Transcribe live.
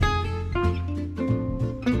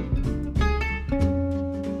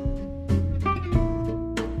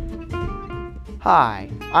Hi,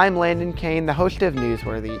 I'm Landon Kane, the host of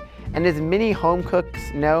Newsworthy, and as many home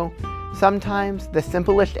cooks know, sometimes the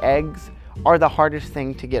simplest eggs are the hardest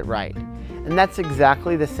thing to get right. And that's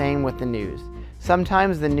exactly the same with the news.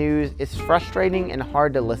 Sometimes the news is frustrating and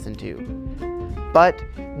hard to listen to. But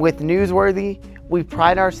with Newsworthy, we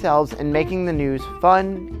pride ourselves in making the news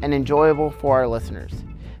fun and enjoyable for our listeners.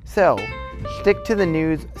 So, stick to the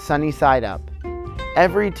news sunny side up.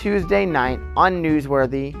 Every Tuesday night on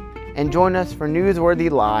Newsworthy, and join us for Newsworthy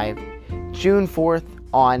Live, June 4th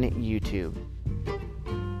on YouTube.